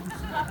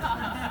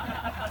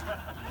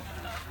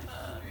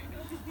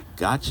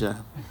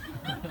 Gotcha.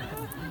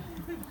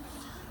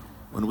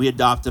 When we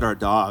adopted our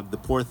dog, the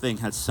poor thing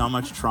had so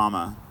much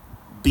trauma,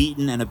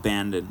 beaten and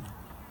abandoned.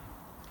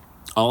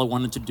 All it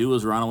wanted to do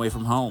was run away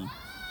from home.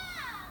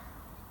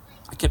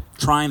 I kept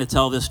trying to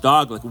tell this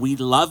dog, like, we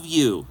love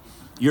you.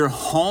 You're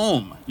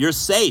home. You're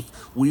safe.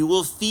 We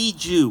will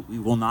feed you. We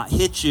will not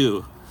hit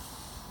you.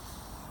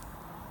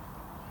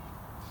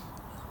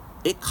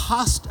 It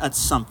cost us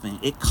something.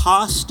 It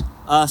cost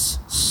us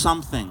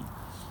something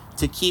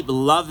to keep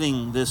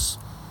loving this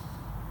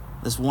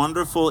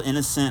wonderful,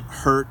 innocent,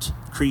 hurt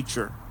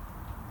creature.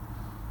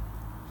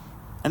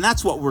 And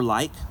that's what we're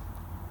like.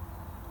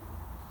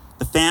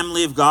 The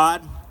family of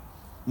God,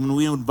 when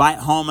we invite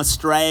home a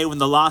stray, when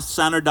the lost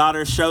son or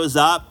daughter shows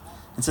up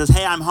and says,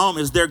 hey, I'm home,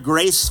 is there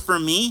grace for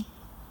me?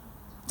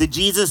 Did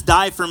Jesus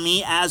die for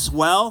me as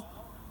well?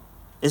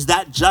 Is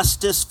that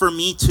justice for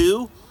me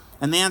too?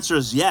 And the answer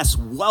is yes.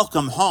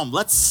 Welcome home.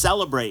 Let's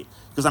celebrate,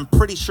 because I'm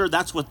pretty sure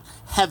that's what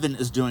heaven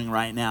is doing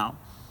right now.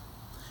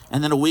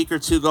 And then a week or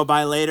two go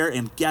by later,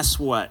 and guess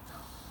what?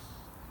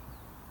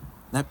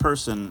 That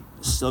person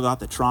still got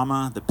the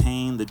trauma, the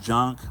pain, the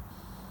junk,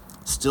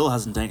 still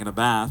hasn't taken a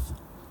bath.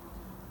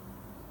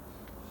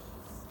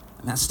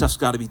 And that stuff's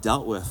got to be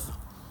dealt with.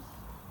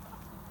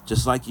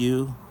 Just like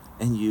you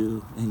and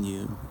you and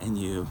you and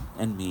you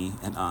and me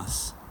and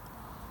us.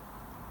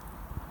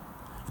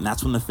 And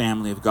that's when the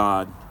family of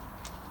God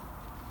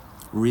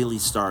really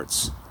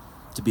starts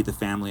to be the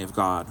family of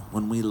God.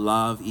 When we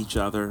love each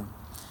other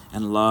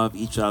and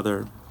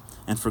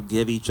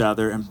forgive each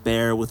other and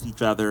bear with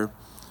each other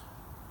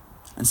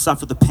and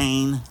suffer the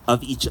pain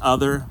of each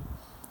other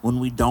when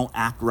we don't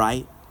act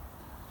right,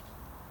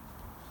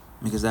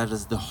 because that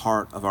is the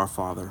heart of our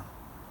Father.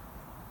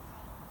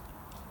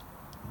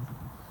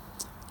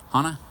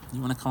 Hannah,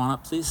 you want to come on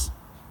up, please?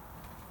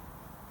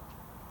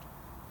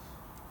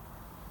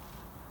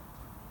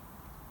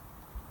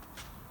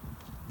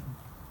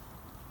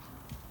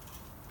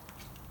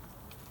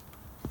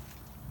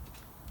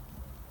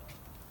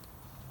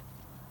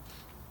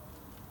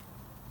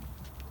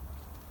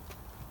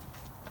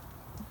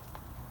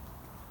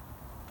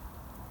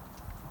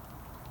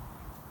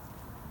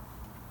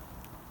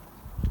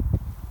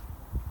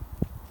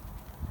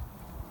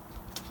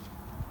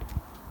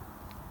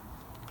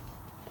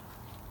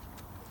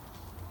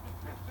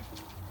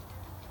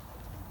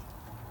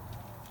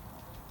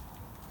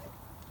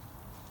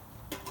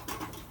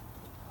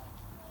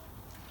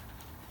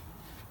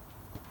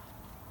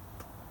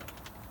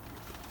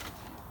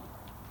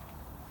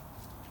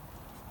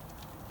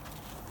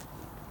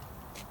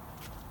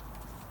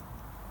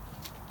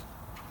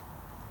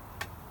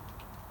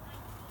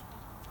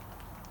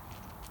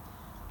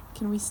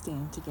 Can we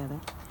stand together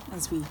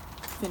as we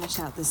finish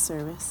out this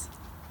service?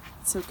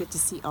 It's so good to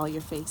see all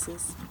your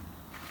faces.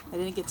 I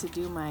didn't get to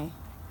do my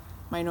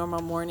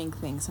normal morning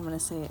thing, so I'm going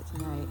to say it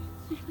tonight.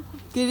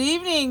 Good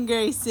evening,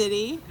 Grace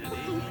City. Good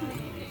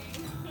evening.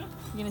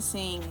 We're going to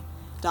sing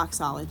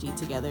Doxology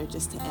together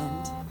just to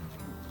end.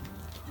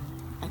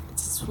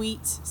 It's a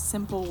sweet,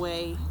 simple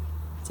way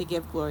to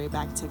give glory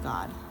back to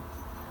God.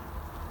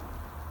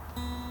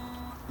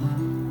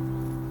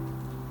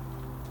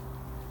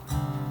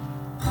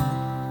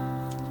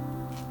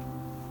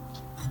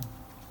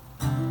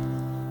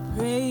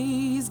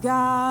 Praise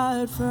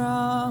God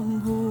from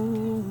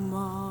whom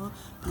all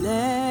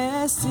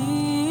blessings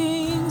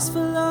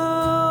flow.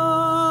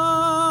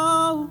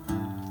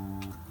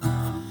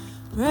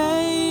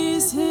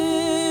 Praise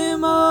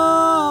Him,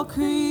 all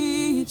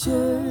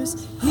creatures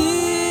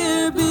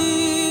here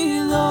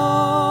below.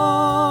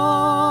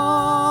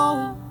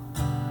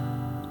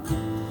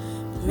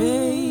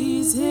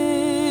 Praise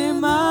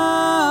Him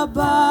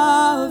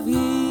above,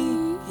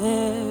 ye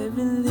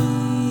heavenly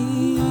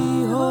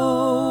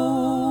hosts.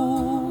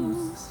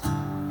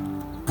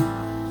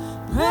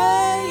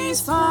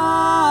 Praise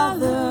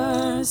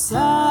Father,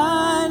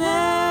 Son,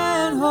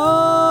 and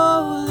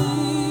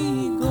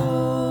Holy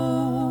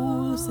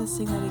Ghost. Let's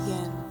sing that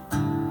again.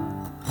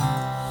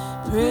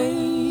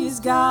 Praise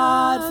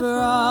God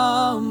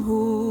from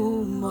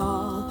whom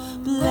all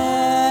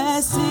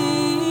blessings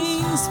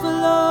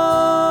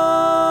flow.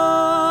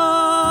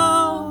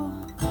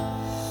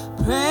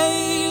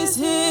 Praise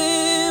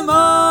Him,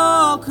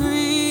 all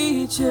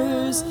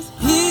creatures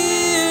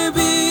here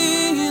below.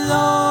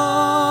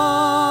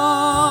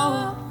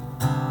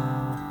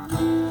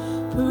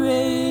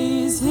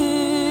 Praise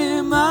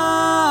Him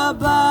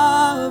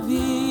above,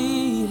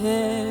 ye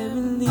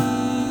heavenly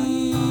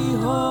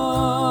hosts.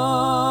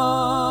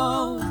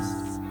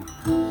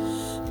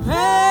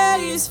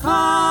 Praise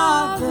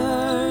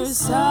Father,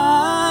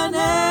 Son,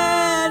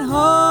 and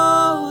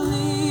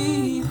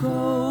Holy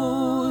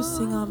Ghost.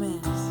 Sing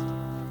amen.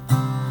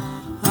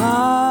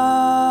 Amen.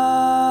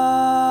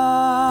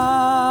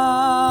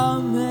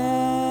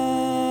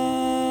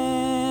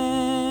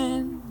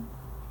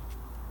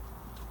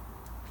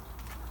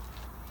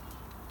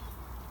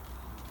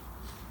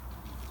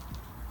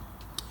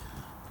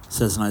 It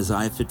says in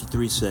Isaiah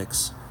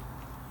 53:6,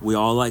 we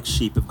all like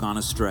sheep have gone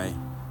astray.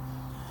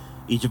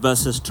 Each of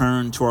us has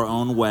turned to our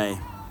own way,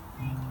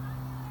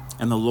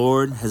 and the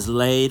Lord has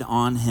laid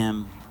on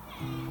him,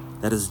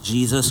 that is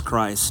Jesus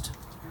Christ,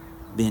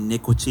 the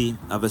iniquity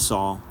of us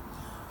all.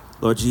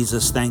 Lord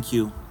Jesus, thank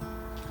you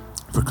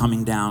for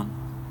coming down.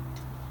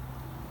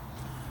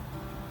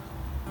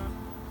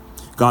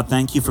 God,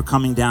 thank you for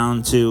coming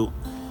down to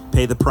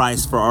pay the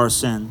price for our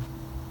sin,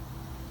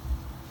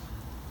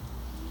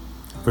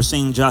 for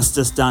seeing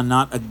justice done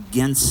not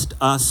against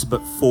us,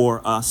 but for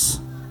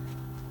us,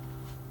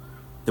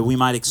 that we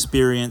might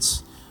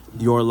experience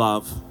your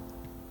love,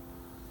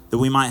 that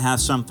we might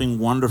have something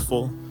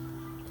wonderful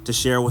to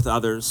share with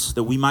others,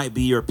 that we might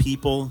be your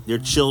people, your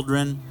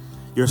children,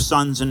 your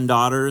sons and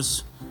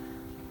daughters,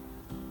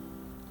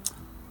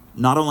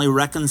 not only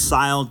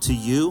reconciled to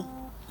you,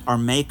 our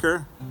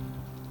Maker,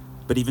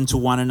 but even to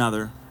one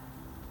another.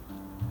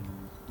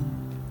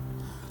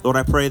 Lord,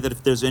 I pray that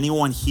if there's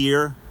anyone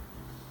here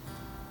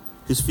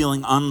who's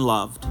feeling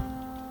unloved,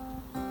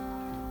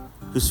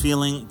 who's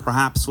feeling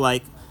perhaps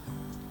like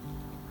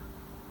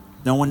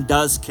no one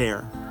does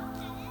care,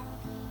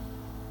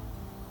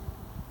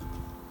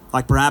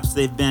 like perhaps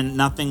they've been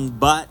nothing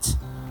but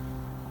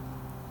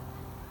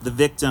the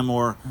victim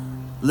or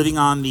living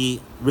on the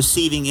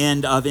receiving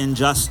end of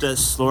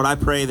injustice, Lord, I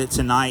pray that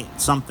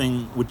tonight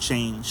something would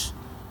change,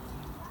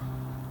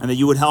 and that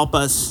you would help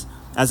us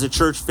as a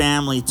church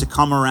family to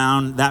come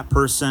around that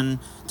person,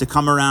 to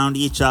come around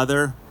each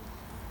other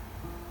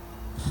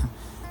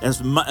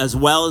as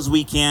well as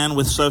we can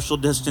with social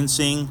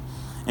distancing,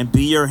 and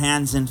be your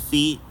hands and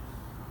feet,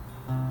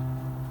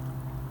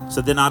 so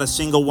that not a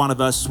single one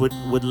of us would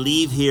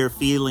leave here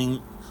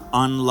feeling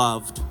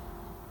unloved.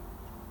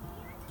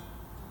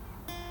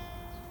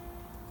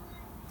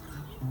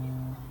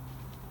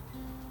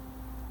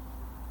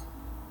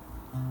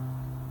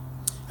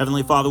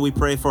 Heavenly Father, we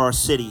pray for our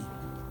city.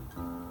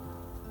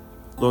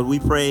 Lord, we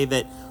pray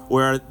that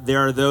where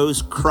there are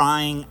those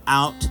crying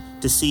out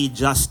to see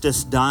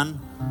justice done,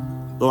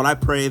 Lord, I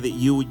pray that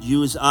you would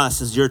use us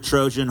as your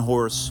Trojan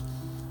horse,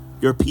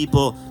 your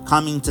people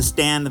coming to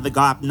stand in the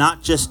gap,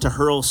 not just to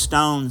hurl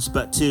stones,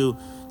 but to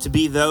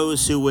be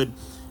those who would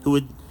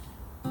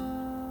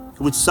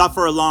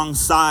suffer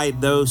alongside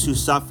those who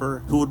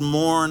suffer, who would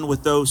mourn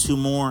with those who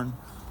mourn.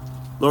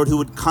 Lord, who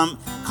would come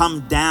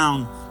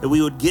down, that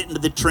we would get into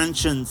the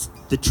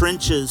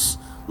trenches,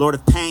 Lord,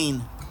 of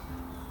pain,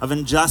 of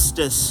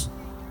injustice,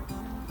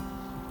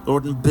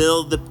 Lord, and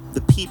build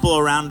the people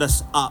around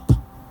us up.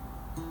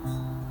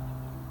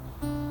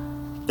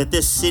 That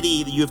this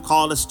city that you have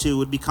called us to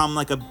would become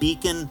like a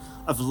beacon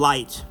of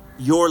light,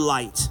 your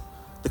light,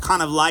 the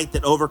kind of light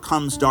that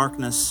overcomes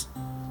darkness.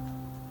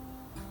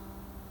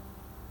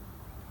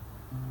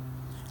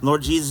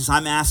 Lord Jesus,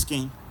 I'm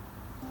asking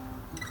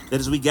That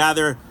as we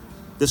gather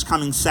this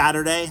coming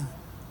Saturday,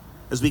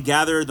 as we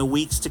gather the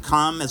weeks to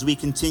come, as we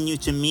continue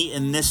to meet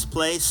in this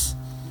place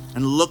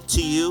and look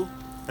to you,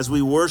 as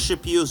we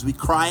worship you, as we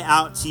cry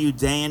out to you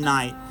day and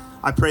night,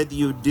 I pray that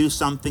you would do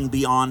something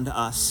beyond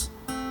us.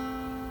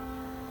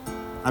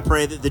 I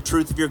pray that the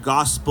truth of your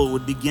gospel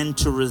would begin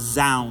to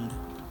resound,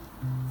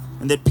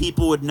 and that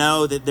people would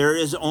know that there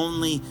is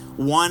only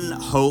one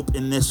hope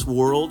in this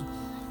world,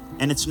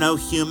 and it's no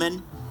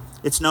human,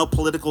 it's no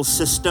political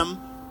system,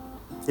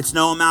 it's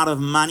no amount of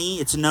money,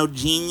 it's no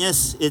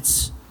genius,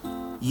 it's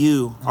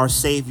you, our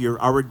Savior,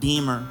 our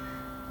Redeemer,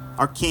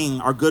 our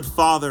King, our good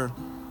Father,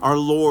 our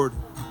Lord,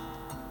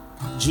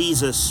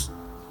 Jesus.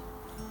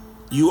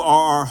 You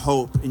are our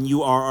hope and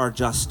you are our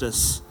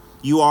justice.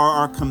 You are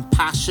our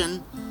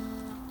compassion.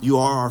 You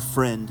are our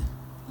friend.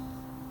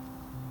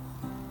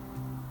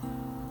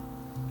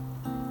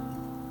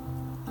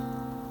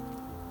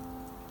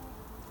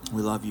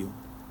 We love you.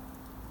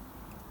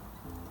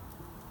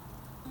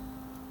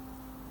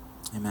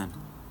 Amen.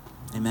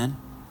 Amen.